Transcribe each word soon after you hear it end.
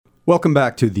Welcome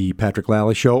back to the Patrick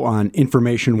Lally Show on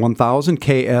Information 1000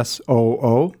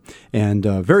 KSOO. And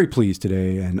very pleased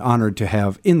today and honored to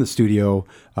have in the studio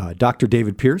Dr.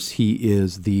 David Pierce. He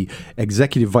is the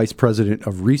Executive Vice President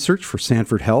of Research for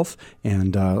Sanford Health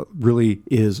and really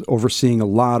is overseeing a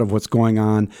lot of what's going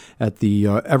on at the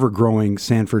ever-growing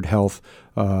Sanford Health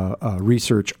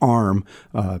research arm.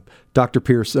 Dr.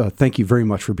 Pierce, thank you very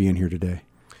much for being here today.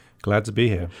 Glad to be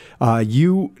here.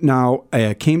 You now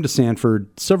came to Sanford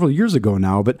several years ago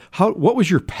now, but what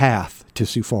was your path to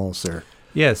Sioux Falls, sir?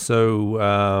 Yeah, so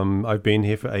I've been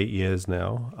here for 8 years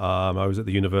now. I was at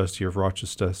the University of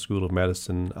Rochester School of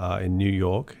Medicine in New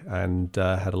York and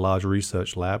had a large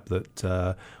research lab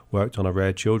that worked on a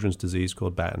rare children's disease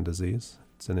called Batten disease.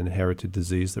 It's an inherited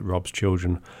disease that robs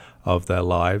children of their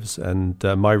lives. And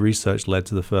my research led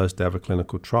to the first ever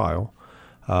clinical trial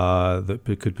that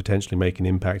could potentially make an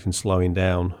impact in slowing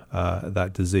down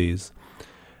that disease.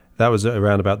 That was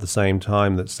around about the same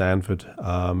time that Sanford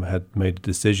had made a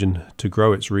decision to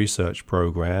grow its research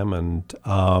program, and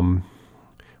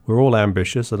we're all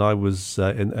ambitious, and I was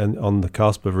on the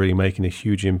cusp of really making a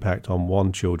huge impact on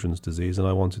one children's disease, and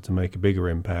I wanted to make a bigger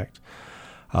impact.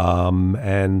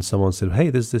 And someone said, hey,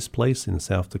 there's this place in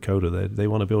South Dakota, they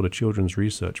want to build a children's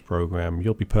research program.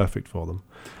 You'll be perfect for them.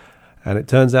 And it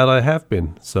turns out I have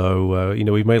been. So,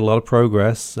 we've made a lot of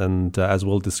progress. And as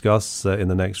we'll discuss in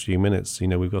the next few minutes,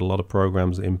 we've got a lot of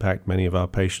programs that impact many of our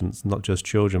patients, not just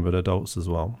children, but adults as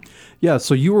well. Yeah,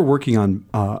 so you were working on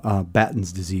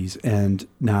Batten's disease. And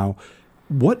now,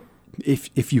 what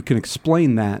if you can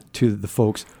explain that to the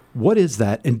folks, what is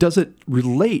that? And does it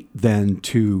relate then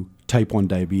to type 1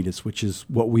 diabetes, which is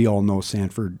what we all know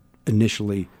Sanford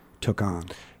initially took on?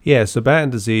 Yeah, so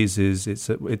Batten disease it's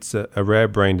a rare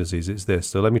brain disease. It's this.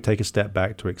 So let me take a step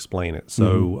back to explain it.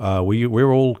 So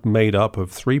we're all made up of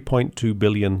 3.2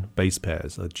 billion base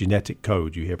pairs, a genetic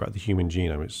code. You hear about the human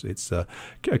genome. It's a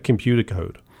computer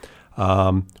code.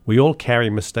 We all carry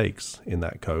mistakes in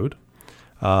that code,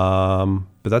 but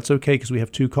that's okay because we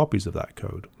have 2 copies of that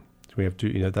code. We have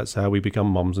to, that's how we become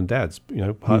moms and dads. The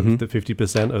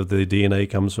 50% of the DNA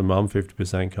comes from mom,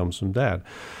 50% comes from dad.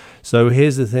 So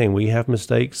here's the thing. We have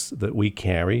mistakes that we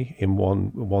carry in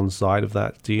one side of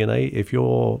that DNA. If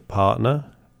your partner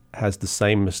has the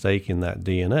same mistake in that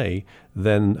DNA,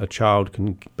 then a child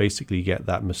can basically get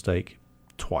that mistake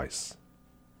twice.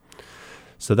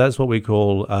 So that's what we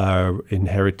call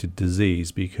inherited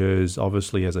disease, because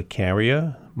obviously as a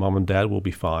carrier, mom and dad will be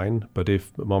fine. But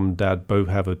if mom and dad both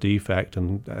have a defect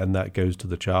and that goes to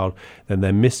the child, then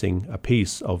they're missing a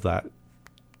piece of that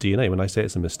DNA. When I say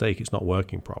it's a mistake, it's not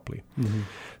working properly. Mm-hmm.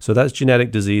 So that's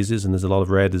genetic diseases, and there's a lot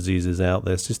of rare diseases out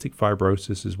there. Cystic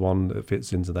fibrosis is one that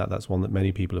fits into that. That's one that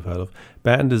many people have heard of.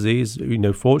 Batten disease,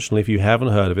 fortunately, if you haven't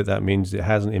heard of it, that means it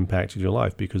hasn't impacted your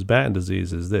life, because Batten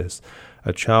disease is this.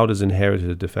 A child has inherited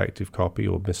a defective copy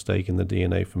or mistake in the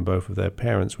DNA from both of their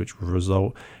parents, which will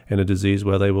result in a disease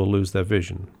where they will lose their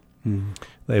vision. Mm.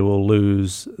 They will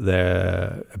lose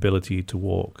their ability to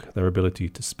walk, their ability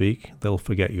to speak. They'll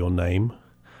forget your name.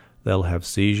 They'll have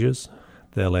seizures,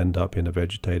 they'll end up in a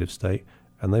vegetative state,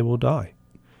 and they will die.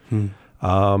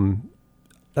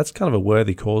 That's kind of a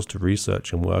worthy cause to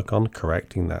research and work on,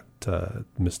 correcting that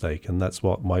mistake. And that's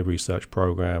what my research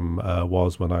program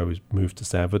was when I moved to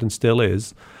Sanford, and still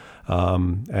is. A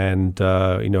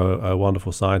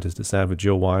wonderful scientist at Sanford,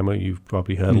 Jill Weimer, you've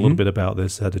probably heard a little bit about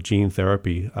this, had a gene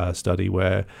therapy study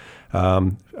where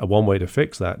one way to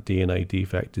fix that DNA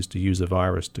defect is to use a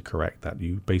virus to correct that.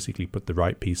 You basically put the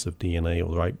right piece of DNA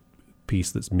or the right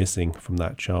piece that's missing from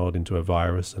that child into a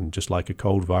virus, and just like a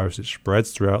cold virus, it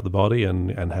spreads throughout the body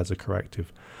and has a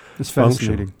corrective function.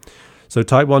 Fascinating. So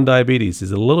type 1 diabetes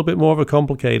is a little bit more of a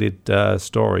complicated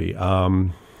story.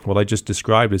 What I just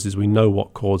described is we know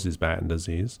what causes Batten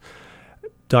disease.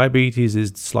 Diabetes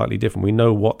is slightly different. We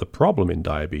know what the problem in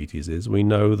diabetes is. We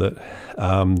know that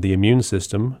the immune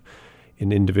system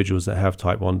in individuals that have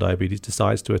type 1 diabetes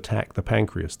decides to attack the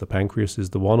pancreas. The pancreas is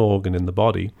the one organ in the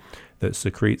body that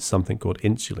secretes something called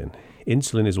insulin.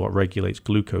 Insulin is what regulates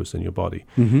glucose in your body,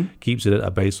 keeps it at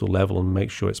a basal level and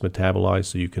makes sure it's metabolized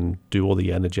so you can do all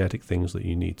the energetic things that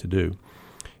you need to do.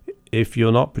 If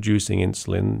you're not producing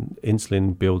insulin,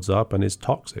 insulin builds up and is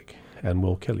toxic and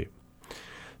will kill you.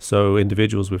 So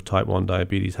individuals with type 1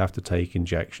 diabetes have to take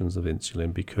injections of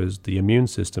insulin because the immune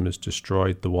system has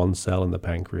destroyed the one cell in the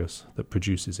pancreas that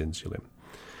produces insulin.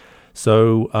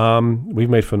 So we've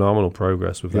made phenomenal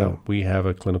progress with that. We have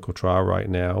a clinical trial right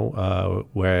now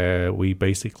where we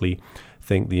basically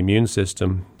think the immune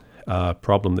system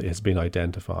problem that has been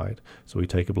identified. So we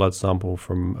take a blood sample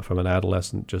from an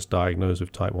adolescent just diagnosed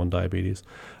with type 1 diabetes.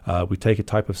 We take a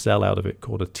type of cell out of it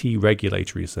called a T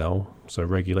regulatory cell. So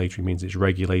regulatory means it's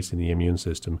regulating the immune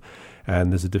system.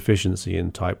 And there's a deficiency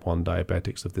in type 1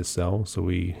 diabetics of this cell. So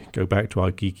we go back to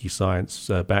our geeky science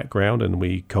background and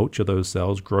we culture those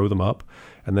cells, grow them up,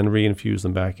 and then reinfuse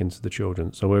them back into the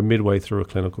children. So we're midway through a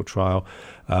clinical trial,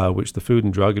 which the Food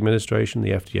and Drug Administration,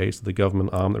 the FDA, so the government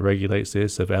arm that regulates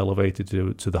this, have elevated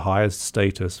to the highest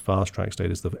status, fast-track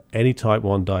status of any type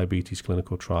 1 diabetes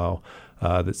clinical trial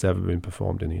that's ever been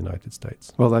performed in the United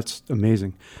States. Well, that's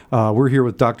amazing. We're here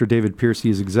with Dr. David Pierce. He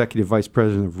is Executive Vice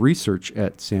President of Research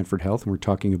at Sanford Health, and we're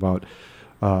talking about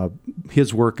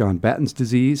his work on Batten's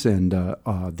disease and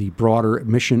the broader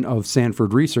mission of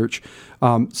Sanford Research.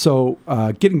 So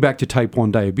getting back to type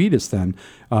 1 diabetes then,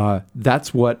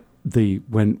 that's what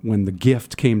when the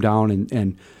gift came down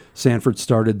and Sanford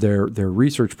started their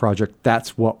research project,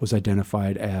 that's what was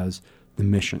identified as the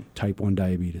mission, type 1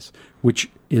 diabetes, which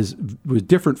was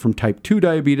different from type 2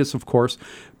 diabetes, of course,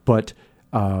 but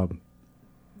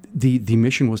the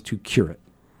mission was to cure it,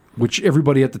 which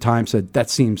everybody at the time said, that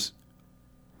seems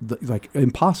like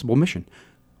impossible mission.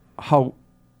 How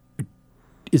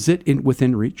is it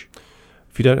within reach?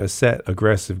 If you don't set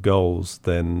aggressive goals,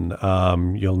 then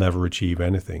you'll never achieve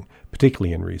anything,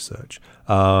 particularly in research.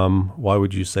 Why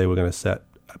would you say we're going to set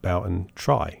about and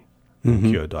try and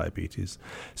cure diabetes?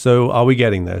 So are we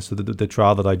getting there? So the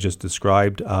trial that I just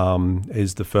described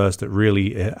is the first that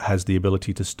really has the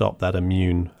ability to stop that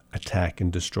immune attack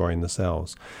and destroying the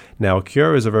cells. Now, a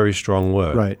cure is a very strong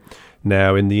word. Right.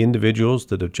 Now, in the individuals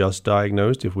that have just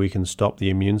diagnosed, if we can stop the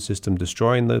immune system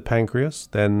destroying the pancreas,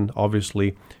 then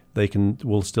obviously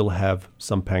will still have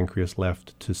some pancreas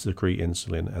left to secrete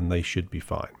insulin, and they should be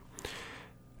fine.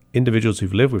 Individuals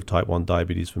who've lived with type 1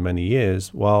 diabetes for many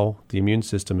years, well, the immune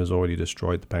system has already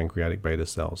destroyed the pancreatic beta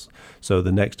cells. So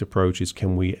the next approach is,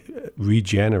 can we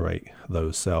regenerate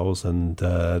those cells? And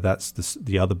that's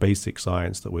the other basic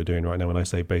science that we're doing right now. When I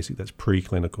say basic, that's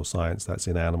preclinical science. That's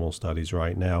in animal studies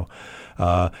right now.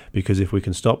 Because if we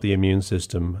can stop the immune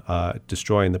system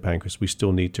destroying the pancreas, we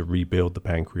still need to rebuild the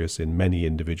pancreas in many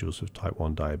individuals with type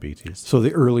 1 diabetes. So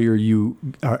the earlier you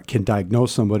can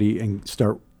diagnose somebody and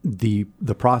start the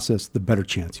process, the better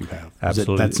chance you have.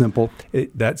 Absolutely. Is it that simple?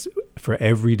 That's for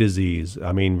every disease.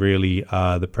 I mean, really,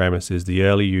 the premise is the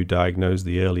earlier you diagnose,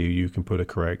 the earlier you can put a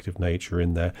corrective nature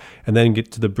in there. And then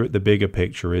get to the bigger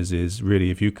picture is really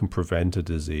if you can prevent a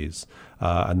disease.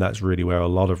 And that's really where a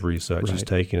lot of research is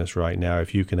taking us right now.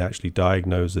 If you can actually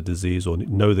diagnose a disease or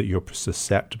know that you're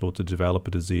susceptible to develop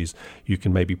a disease, you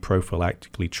can maybe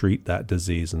prophylactically treat that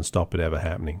disease and stop it ever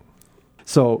happening.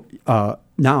 So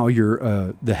now you're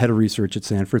the head of research at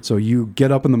Sanford. So you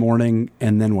get up in the morning,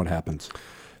 and then what happens?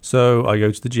 So I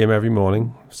go to the gym every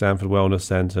morning, Sanford Wellness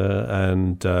Center,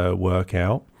 and work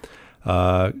out.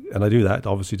 And I do that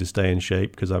obviously to stay in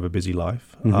shape because I have a busy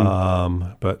life,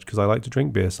 but because I like to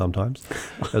drink beer sometimes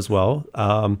as well.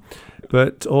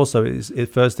 But also,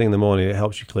 first thing in the morning, it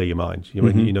helps you clear your mind.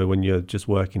 When you're just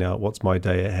working out what's my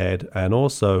day ahead, and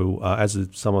also as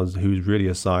someone who's really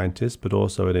a scientist, but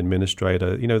also an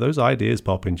administrator, those ideas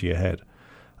pop into your head.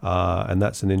 And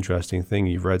that's an interesting thing.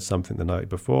 You've read something the night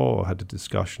before or had a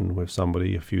discussion with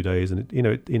somebody a few days, and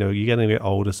you're getting a bit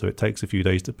older, so it takes a few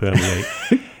days to permeate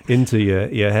into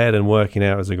your head, and working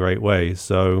out is a great way.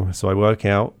 So I work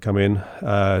out, come in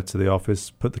to the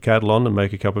office, put the kettle on and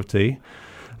make a cup of tea,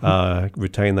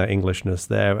 retain that Englishness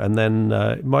there. And then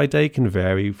my day can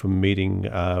vary from meeting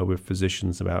with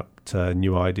physicians about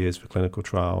new ideas for clinical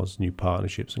trials, new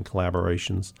partnerships and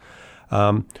collaborations.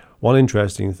 One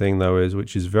interesting thing, though,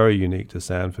 which is very unique to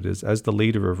Sanford, is as the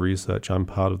leader of research, I'm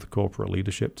part of the corporate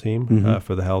leadership team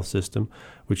for the health system,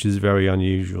 which is very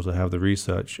unusual to have the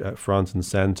research at front and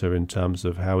center in terms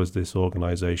of how is this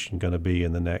organization going to be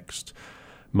in the next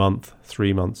month,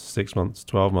 3 months, 6 months,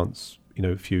 12 months,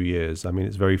 few years. I mean,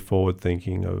 it's very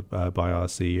forward-thinking by our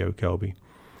CEO, Kelby.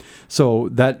 So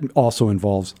that also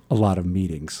involves a lot of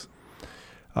meetings.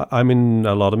 I'm in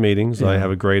a lot of meetings. Yeah. I have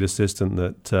a great assistant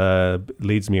that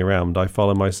leads me around. I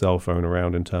follow my cell phone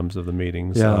around in terms of the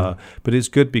meetings. Yeah. But it's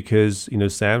good because,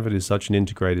 Sanford is such an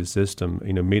integrated system.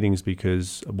 Meetings,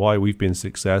 because why we've been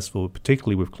successful,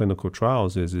 particularly with clinical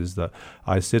trials, is that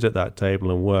I sit at that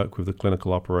table and work with the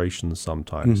clinical operations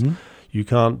sometimes. You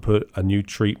can't put a new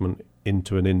treatment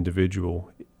into an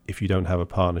individual if you don't have a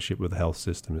partnership with the health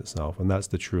system itself. And that's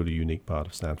the truly unique part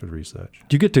of Sanford Research.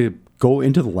 Do you get to go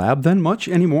into the lab then much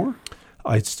anymore?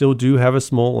 I still do have a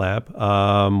small lab.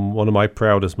 One of my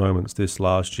proudest moments this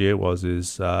last year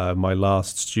is my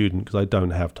last student, because I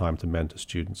don't have time to mentor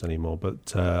students anymore,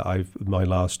 but my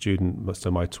last student,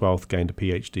 so my 12th, gained a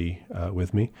PhD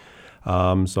with me.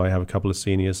 So I have a couple of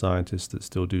senior scientists that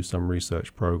still do some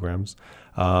research programs.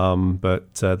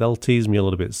 But they'll tease me a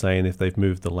little bit, saying if they've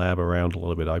moved the lab around a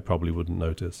little bit, I probably wouldn't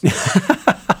notice.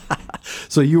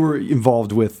 So you were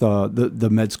involved with the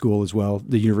med school as well,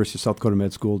 the University of South Dakota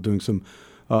Med School, doing some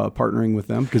partnering with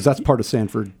them, because that's part of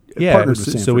Sanford. Yeah,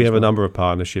 so we have a number of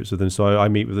partnerships with them. So I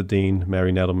meet with the Dean,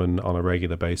 Mary Nettleman, on a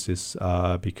regular basis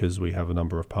because we have a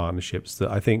number of partnerships.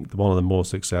 That I think one of the more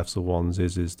successful ones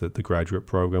is that the graduate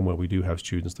program, where we do have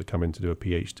students that come in to do a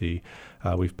PhD.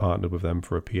 We've partnered with them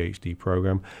for a PhD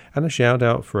program. And a shout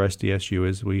out for SDSU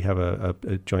is we have a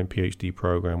joint PhD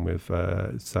program with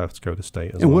South Dakota State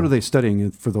as well. And what are they studying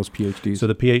for those PhDs? So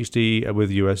the PhD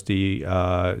with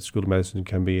USD School of Medicine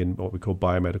can be in what we call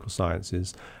biomedical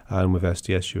sciences, and with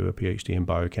SDSU a PhD in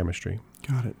biochemistry.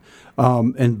 Got it.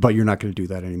 But you're not going to do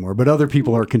that anymore. But other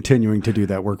people are continuing to do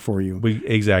that work for you.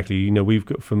 Exactly. We've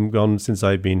gone since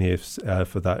I've been here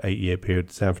for that 8-year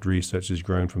period. Sanford Research has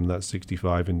grown from that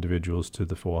 65 individuals to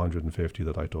the 450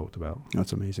 that I talked about.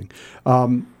 That's amazing.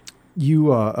 We're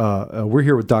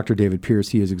here with Dr. David Pierce.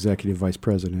 He is Executive Vice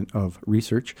President of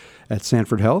Research at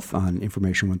Sanford Health on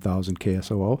Information 1000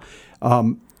 KSOO.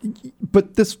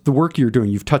 But the work you're doing,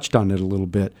 you've touched on it a little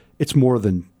bit. It's more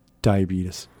than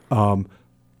diabetes.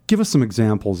 Give us some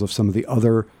examples of some of the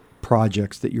other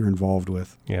projects that you're involved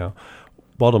with. Yeah.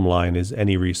 Bottom line is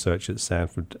any research at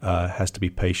Sanford has to be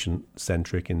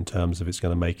patient-centric in terms of it's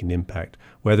going to make an impact.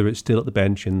 Whether it's still at the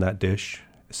bench in that dish,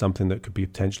 something that could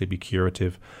potentially be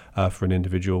curative for an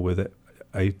individual with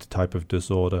a type of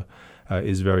disorder,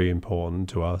 is very important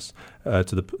to us,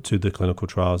 to the clinical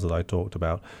trials that I talked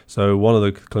about. So one of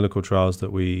the clinical trials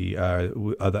that we are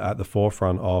at the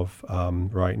forefront of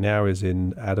right now is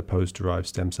in adipose-derived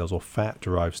stem cells, or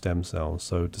fat-derived stem cells.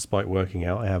 So despite working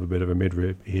out, I have a bit of a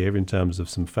midrib here in terms of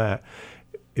some fat.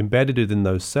 Embedded in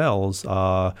those cells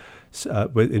are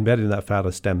embedded in that fat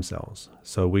are stem cells.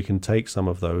 So we can take some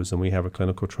of those, and we have a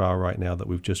clinical trial right now that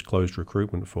we've just closed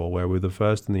recruitment for, where we're the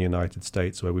first in the United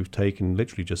States, where we've taken,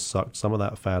 literally just sucked some of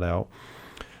that fat out,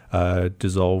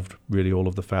 dissolved really all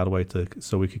of the fat away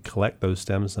so we could collect those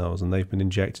stem cells, and they've been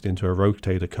injected into a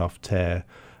rotator cuff tear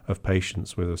of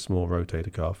patients with a small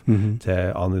rotator cuff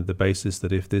tear, on the basis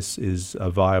that if this is a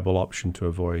viable option to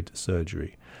avoid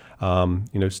surgery.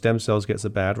 Stem cells gets a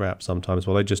bad rap sometimes.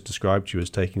 Well, I just described you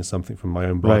as taking something from my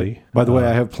own body. Right. By the way,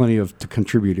 I have plenty to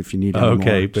contribute if you need any more.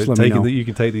 Okay, but you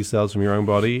can take these cells from your own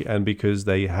body, and because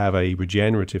they have a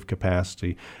regenerative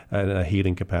capacity and a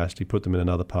healing capacity, put them in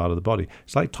another part of the body.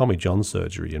 It's like Tommy John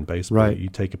surgery in baseball. Right. You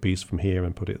take a piece from here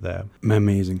and put it there.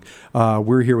 Amazing.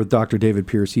 We're here with Dr. David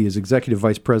Pierce. He is Executive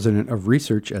Vice President of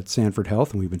Research at Sanford Health,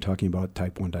 and we've been talking about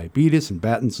type 1 diabetes and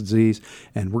Batten's disease,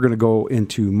 and we're going to go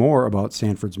into more about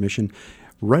Sanford's mission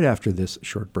right after this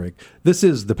short break. This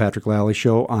is the Patrick Lally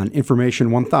Show on Information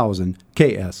 1000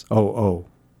 KSOO.